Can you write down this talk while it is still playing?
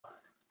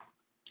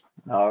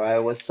All right,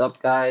 what's up,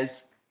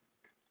 guys?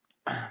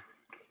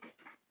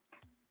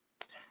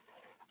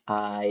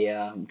 I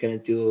am gonna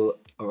do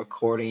a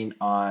recording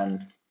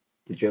on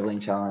the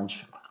dribbling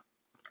challenge.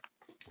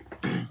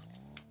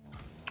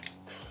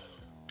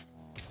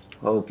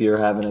 Hope you're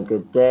having a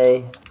good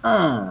day.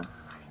 I'm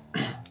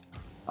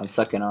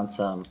sucking on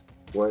some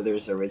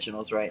Werther's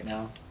Originals right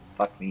now.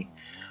 Fuck me.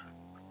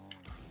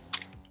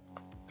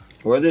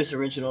 Werther's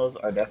Originals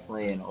are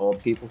definitely an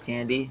old people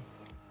candy,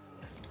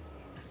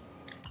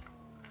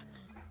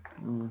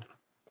 Mm,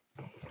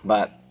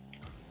 but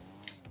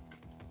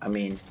I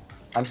mean,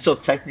 I'm still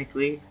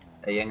technically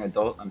a young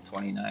adult. I'm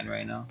 29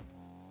 right now,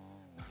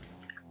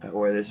 but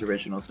Werther's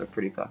Originals are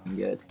pretty fucking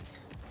good.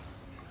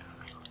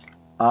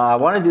 I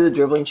want to do the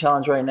dribbling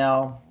challenge right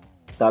now.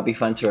 That'd be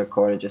fun to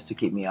record it just to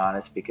keep me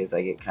honest because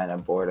I get kind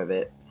of bored of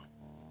it.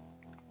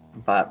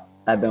 But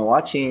I've been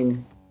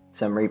watching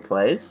some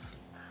replays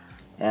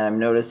and I'm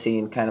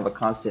noticing kind of a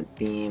constant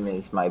theme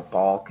is my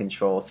ball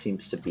control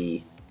seems to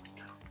be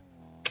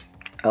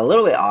a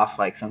little bit off.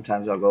 Like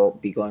sometimes I'll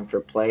be going for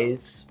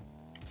plays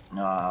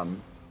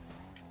um,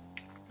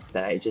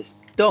 that I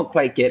just don't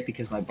quite get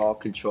because my ball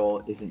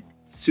control isn't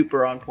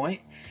super on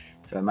point.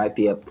 So it might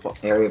be a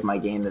area of my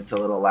game that's a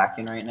little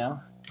lacking right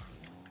now.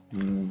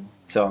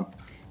 So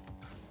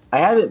I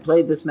haven't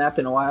played this map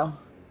in a while.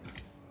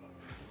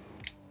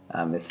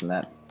 I'm missing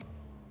that.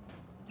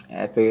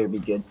 I figured it'd be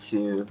good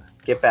to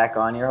get back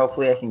on here.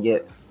 Hopefully I can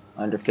get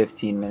under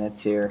 15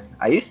 minutes here.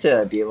 I used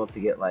to be able to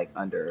get like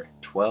under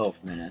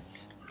 12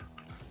 minutes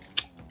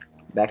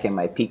back in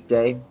my peak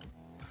day.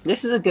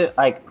 This is a good,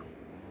 like,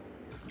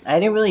 I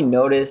didn't really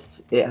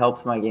notice it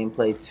helps my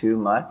gameplay too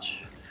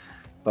much,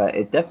 but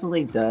it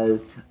definitely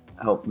does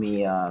help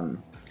me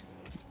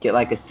get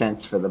like a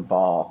sense for the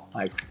ball.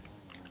 Like,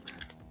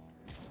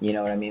 you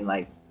know what I mean?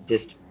 Like,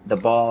 just the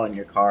ball in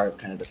your car,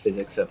 kind of the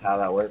physics of how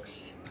that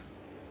works.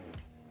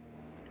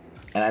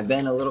 And I've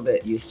been a little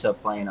bit used to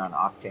playing on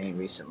Octane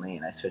recently,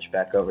 and I switched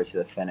back over to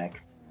the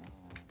Fennec,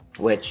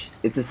 which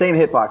it's the same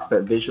hitbox,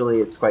 but visually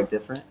it's quite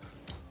different.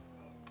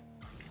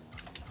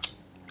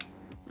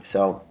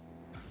 So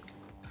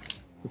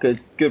good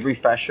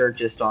refresher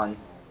just on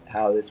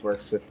how this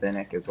works with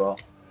Fennec as well.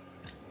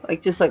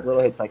 Like just like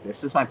little hits like this.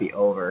 This might be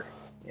over.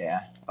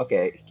 Yeah.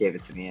 Okay, it gave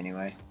it to me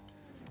anyway.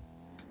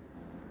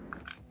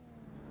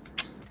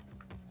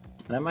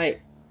 And I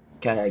might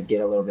kind of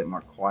get a little bit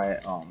more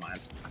quiet. Oh my,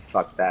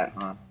 fuck that,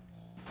 huh?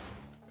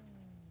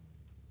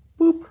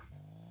 Boop.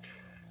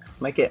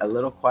 Might get a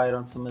little quiet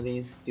on some of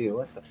these. Dude,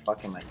 what the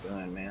fuck am I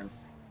doing, man?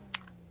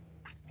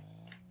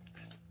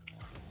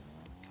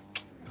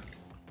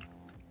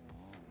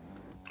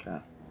 Okay.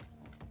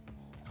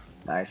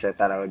 Nice. I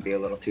thought I would be a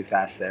little too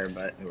fast there,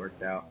 but it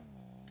worked out.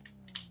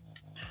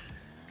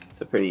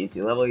 It's a pretty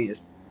easy level. You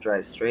just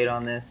drive straight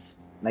on this.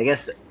 And I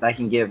guess I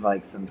can give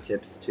like some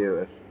tips too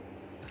if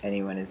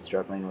anyone is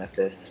struggling with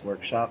this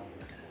workshop.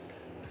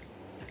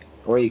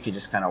 Or you could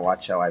just kind of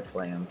watch how I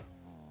play them.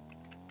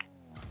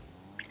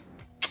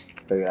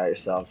 Figure it out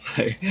yourselves.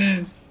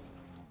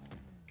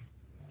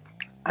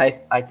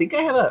 I think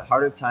I have a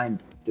harder time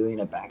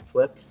doing a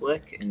backflip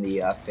flick in the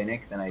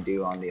Finnick than I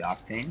do on the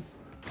Octane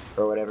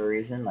for whatever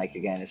reason. Like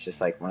again, it's just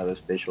like one of those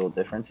visual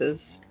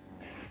differences.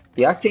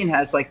 The Octane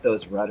has like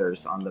those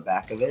rudders on the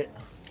back of it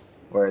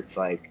where it's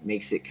like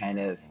makes it kind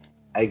of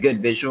a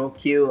good visual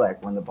cue,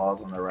 like when the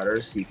ball's on the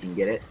rudders, you can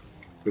get it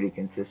pretty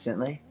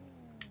consistently.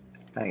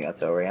 I think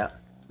that's over, yeah.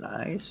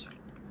 Nice.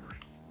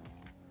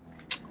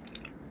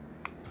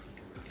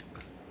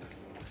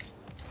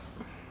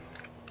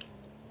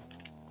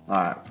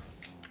 Alright,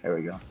 there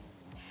we go.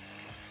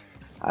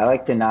 I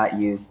like to not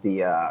use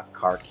the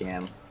car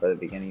cam for the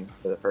beginning,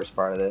 for the first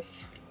part of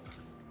this.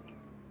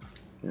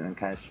 And then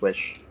kind of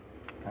switch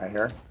right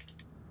here.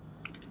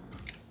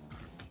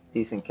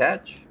 Decent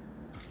catch.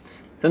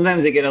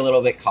 Sometimes I get a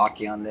little bit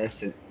cocky on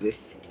this.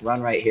 This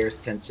run right here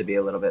tends to be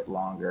a little bit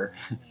longer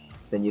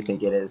than you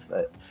think it is,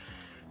 but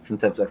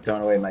sometimes I've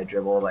thrown away my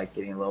dribble, like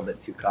getting a little bit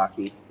too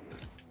cocky.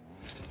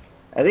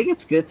 I think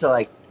it's good to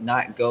like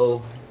not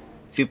go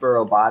super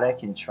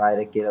robotic and try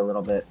to get a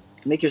little bit,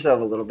 make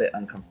yourself a little bit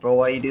uncomfortable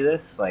while you do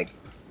this, like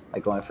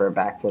going for a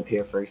backflip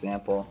here, for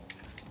example.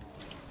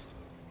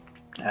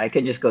 I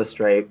could just go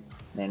straight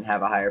and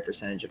have a higher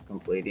percentage of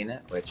completing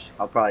it, which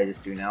I'll probably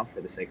just do now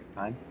for the sake of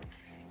time.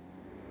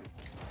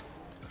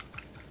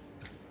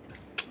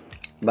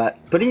 But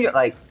putting your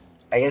like,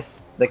 I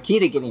guess the key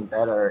to getting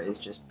better is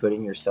just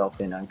putting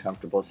yourself in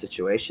uncomfortable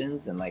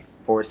situations and like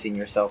forcing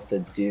yourself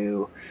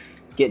to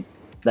get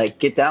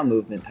get down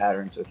movement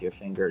patterns with your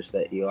fingers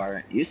that you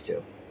aren't used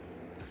to.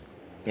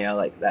 You know,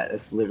 like that.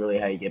 That's literally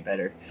how you get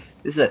better.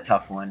 This is a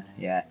tough one.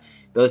 Yeah,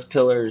 those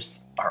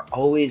pillars are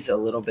always a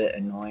little bit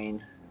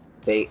annoying.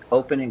 They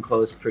open and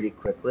close pretty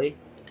quickly.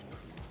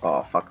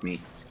 Oh, fuck me.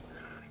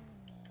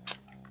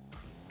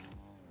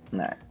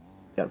 Alright,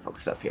 gotta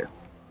focus up here.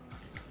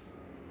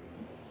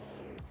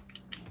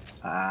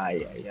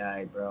 Ay, ay,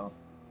 ay, bro.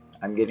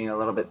 I'm getting a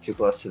little bit too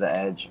close to the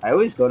edge. I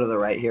always go to the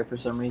right here for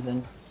some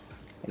reason.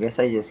 I guess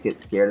I just get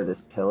scared of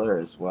this pillar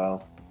as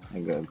well. I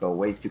go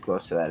way too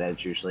close to that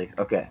edge usually.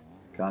 Okay,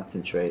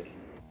 concentrate.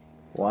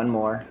 One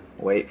more.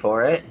 Wait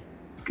for it.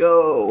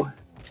 Go!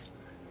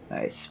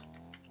 Nice.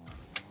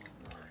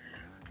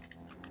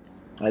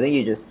 I think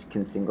you just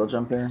can single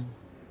jump here.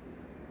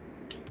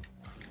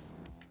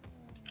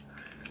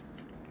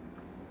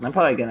 I'm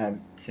probably gonna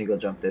single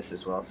jump this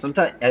as well.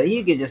 Sometimes I think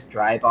you could just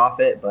drive off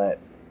it, but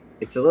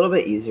it's a little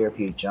bit easier if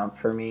you jump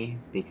for me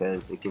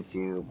because it gives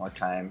you more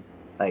time.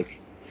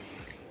 Like,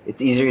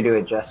 it's easier to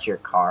adjust your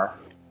car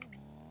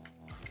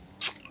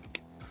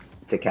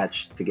to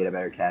get a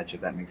better catch,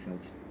 if that makes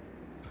sense.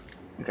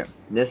 Okay,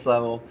 this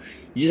level,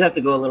 you just have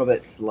to go a little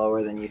bit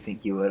slower than you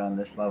think you would on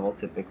this level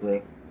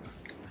typically.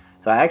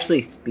 So I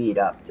actually speed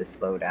up to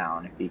slow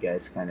down, if you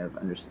guys kind of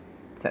understand.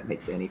 If that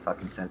makes any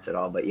fucking sense at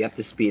all, but you have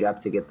to speed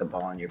up to get the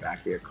ball in your back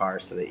of your car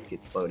so that you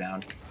could slow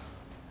down.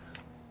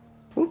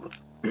 Whoop.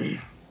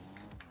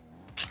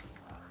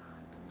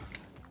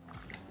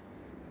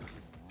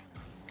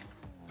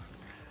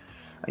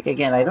 Like,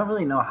 again, I don't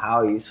really know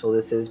how useful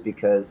this is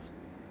because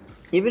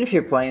even if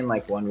you're playing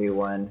like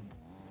 1v1,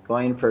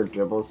 going for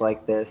dribbles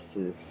like this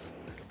is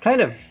kind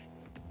of,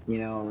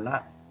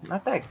 not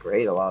that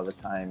great a lot of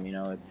the time.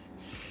 It's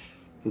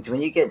because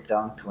when you get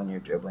dunked when you're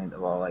dribbling the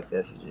ball like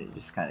this, you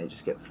just kind of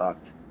just get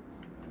fucked.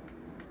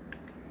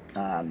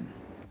 But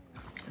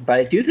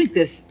I do think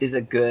this is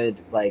a good,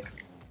 like,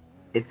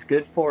 it's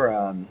good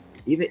for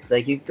even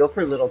like you go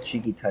for little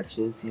cheeky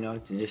touches, to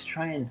just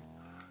try and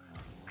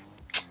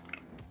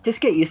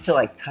just get used to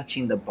like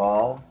touching the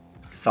ball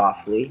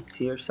softly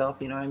to yourself,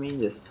 you know what I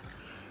mean? Just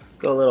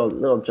go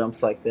little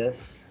jumps like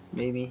this,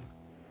 maybe.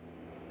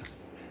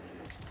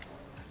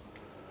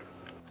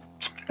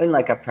 In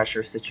like a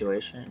pressure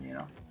situation.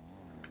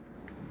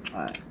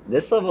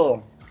 This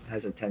level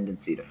has a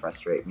tendency to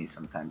frustrate me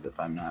sometimes if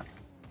I'm not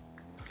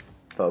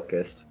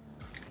focused.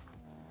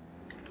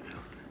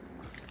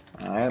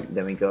 Alright,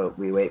 then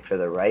we wait for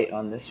the right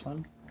on this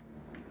one.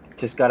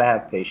 Just gotta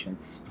have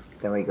patience.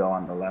 Then we go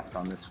on the left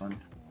on this one.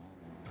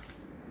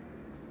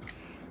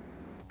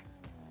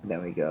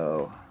 Then we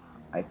go,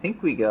 I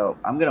think we go,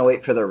 I'm gonna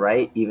wait for the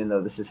right, even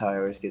though this is how I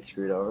always get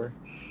screwed over.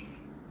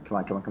 Come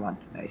on, come on, come on.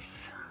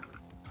 Nice.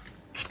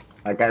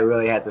 Like, I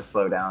really had to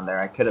slow down there.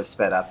 I could have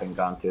sped up and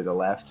gone through the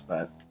left,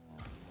 but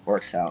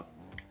works out.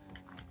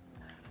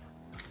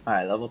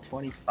 Alright, level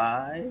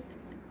 25.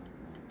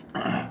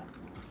 Boop,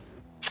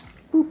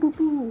 boop,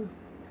 boop.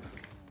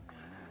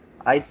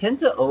 I tend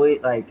to always,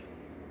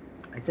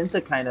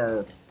 kind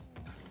of,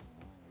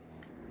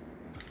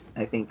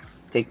 I think,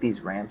 take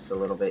these ramps a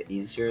little bit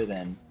easier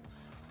than,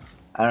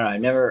 I don't know, I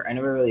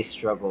never really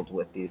struggled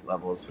with these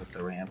levels with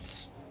the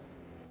ramps.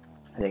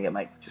 I think it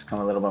might just come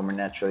a little bit more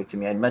naturally to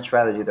me. I'd much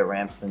rather do the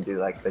ramps than do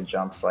like the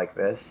jumps like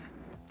this.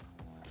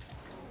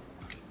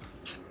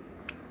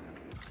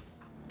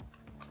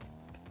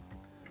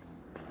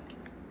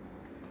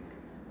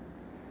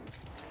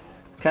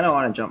 Kind of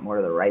want to jump more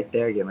to the right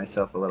there, give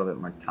myself a little bit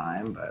more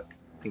time, but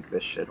I think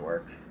this should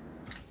work.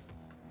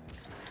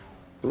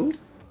 Ooh.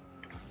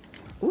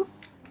 Ooh.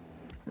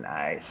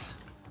 Nice.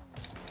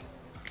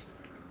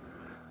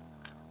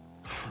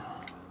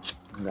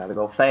 Gotta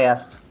go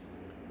fast.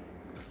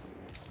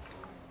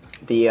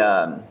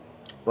 The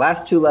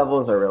last two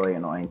levels are really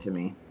annoying to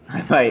me.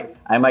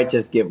 I might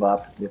just give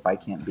up if I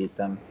can't beat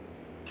them.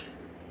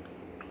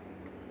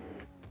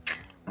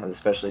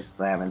 Especially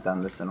since I haven't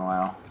done this in a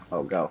while.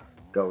 Oh, go.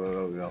 Go, go,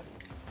 go, go.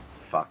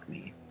 Fuck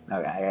me.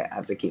 Okay, I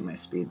have to keep my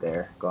speed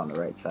there. Go on the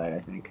right side, I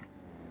think.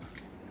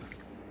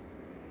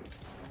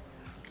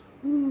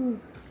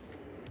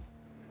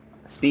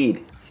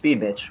 Speed. Speed,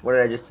 bitch. What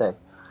did I just say?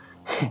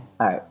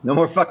 Alright, no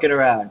more fucking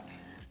around.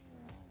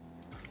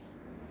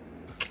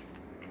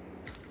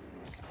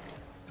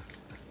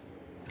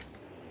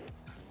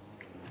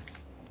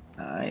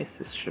 Nice,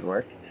 this should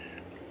work.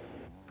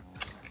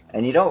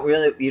 And you don't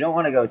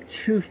want to go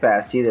too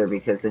fast either,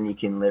 because then you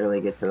can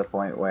literally get to the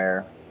point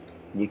where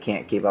you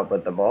can't keep up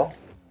with the ball.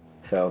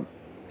 So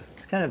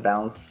it's kind of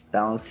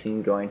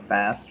balancing going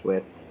fast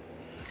with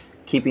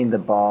keeping the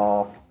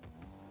ball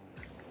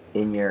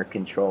in your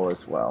control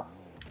as well.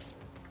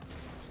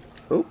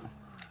 Oop,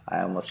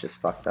 I almost just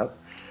fucked up.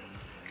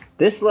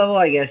 This level,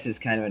 I guess, is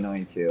kind of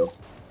annoying too.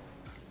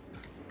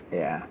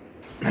 Yeah,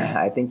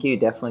 I think you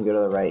definitely go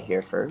to the right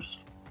here first.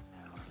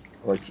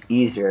 Or it's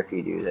easier if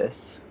you do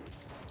this.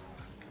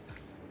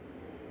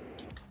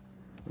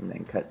 And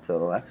then cut to the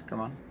left, come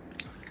on.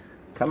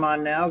 Come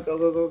on now, go,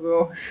 go, go,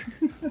 go.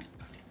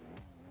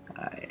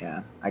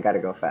 Yeah, I gotta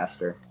go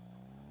faster.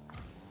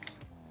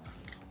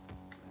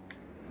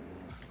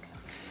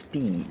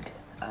 Speed.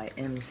 I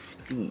am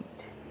speed.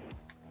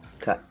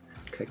 Cut,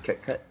 cut,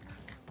 cut, cut.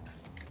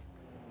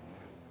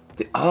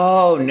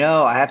 Oh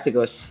no, I have to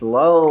go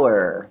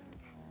slower.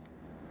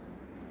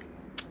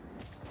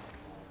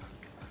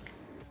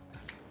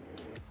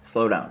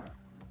 Slow down.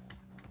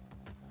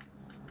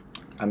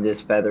 I'm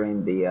just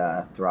feathering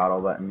the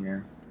throttle button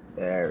here.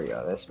 There we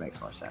go, this makes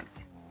more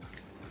sense.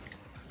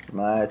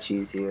 Much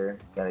easier.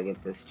 Gotta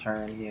get this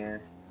turn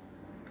here.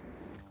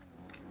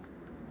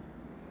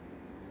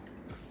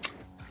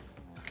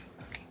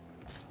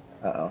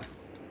 Uh-oh.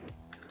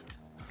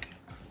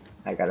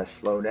 I gotta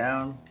slow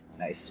down.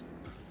 Nice.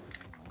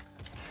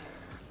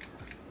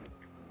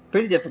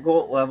 Pretty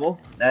difficult level.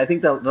 I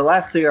think the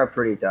last three are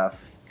pretty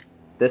tough.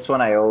 This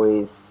one I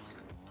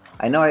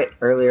know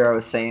earlier I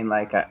was saying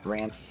like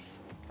ramps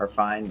are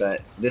fine,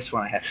 but this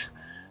one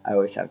I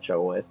always have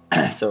trouble with.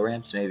 So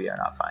ramps maybe are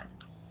not fine.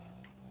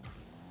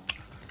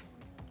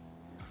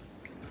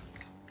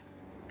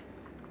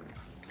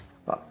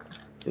 Fuck.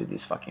 Dude,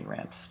 these fucking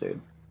ramps,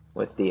 dude.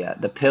 With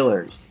the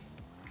pillars.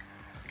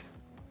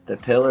 The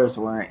pillars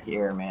weren't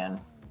here, man.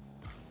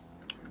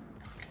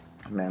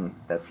 I mean,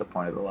 that's the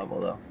point of the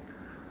level, though.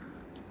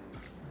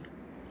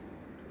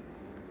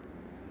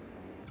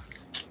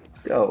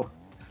 Go.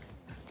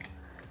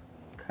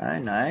 Okay,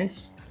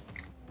 nice.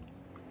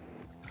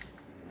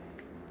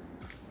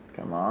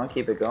 Come on,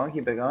 keep it going,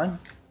 keep it going.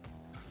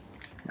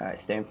 Alright,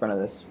 stay in front of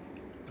this.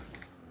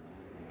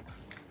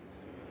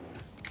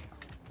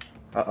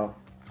 Uh-oh.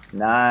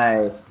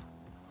 Nice.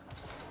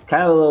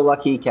 Kind of a little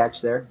lucky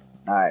catch there.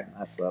 Alright,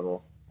 last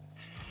level.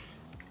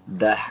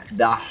 The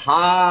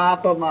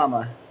Hoppa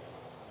Mama.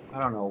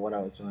 I don't know what I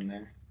was doing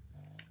there.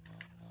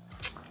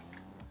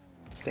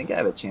 I think I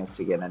have a chance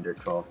to get under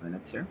 12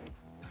 minutes here.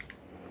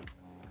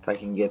 If I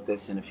can get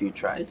this in a few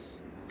tries.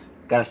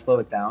 Gotta slow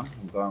it down.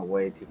 I'm going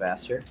way too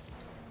fast here.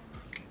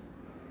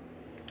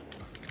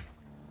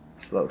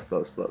 Slow,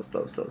 slow, slow,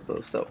 slow, slow,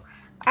 slow, slow.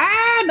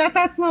 Ah, not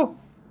that slow.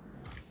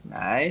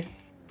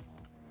 Nice.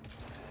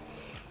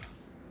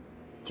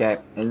 Okay,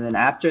 and then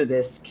after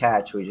this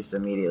catch, we just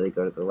immediately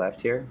go to the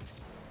left here.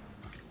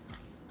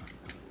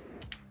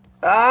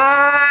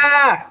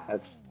 Ah!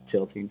 That's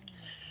tilting.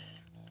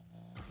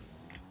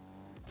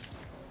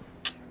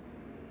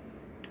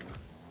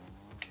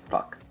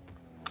 Fuck.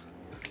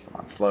 Come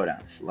on, slow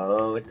down.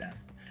 Slow it down.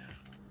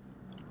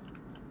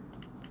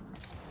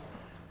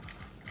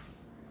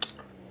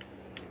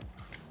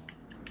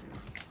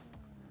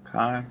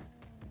 Okay.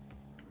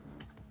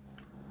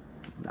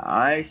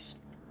 Nice.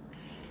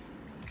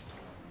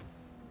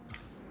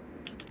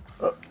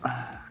 Oh,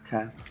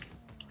 okay.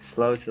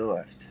 Slow to the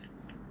left.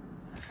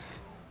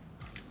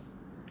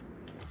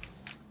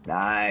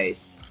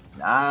 Nice.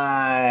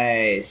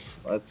 Nice.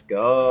 Let's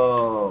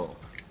go.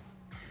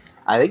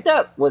 I think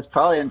that was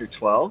probably under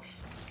 12.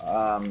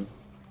 Um,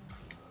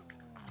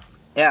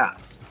 yeah.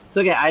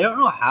 So again, I don't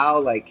know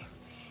how like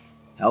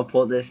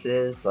helpful this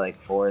is like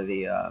for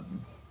the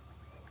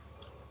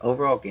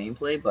overall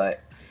gameplay,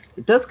 but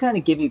it does kind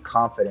of give you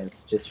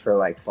confidence just for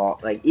like ball,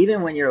 like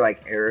even when you're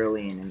like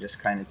aerialing and just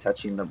kind of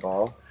touching the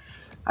ball.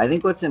 I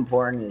think what's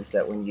important is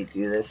that when you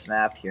do this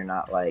map, you're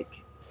not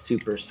like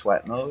super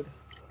sweat mode,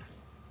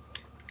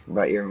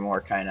 but you're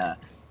more kind of,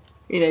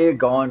 you're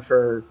going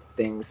for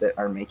things that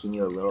are making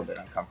you a little bit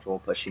uncomfortable,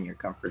 pushing your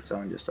comfort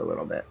zone just a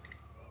little bit.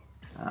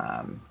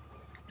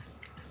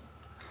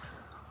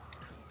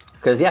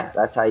 Because yeah,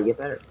 that's how you get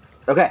better.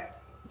 Okay,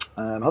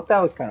 hope that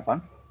was kind of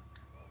fun.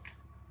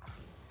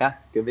 Yeah,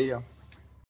 good video.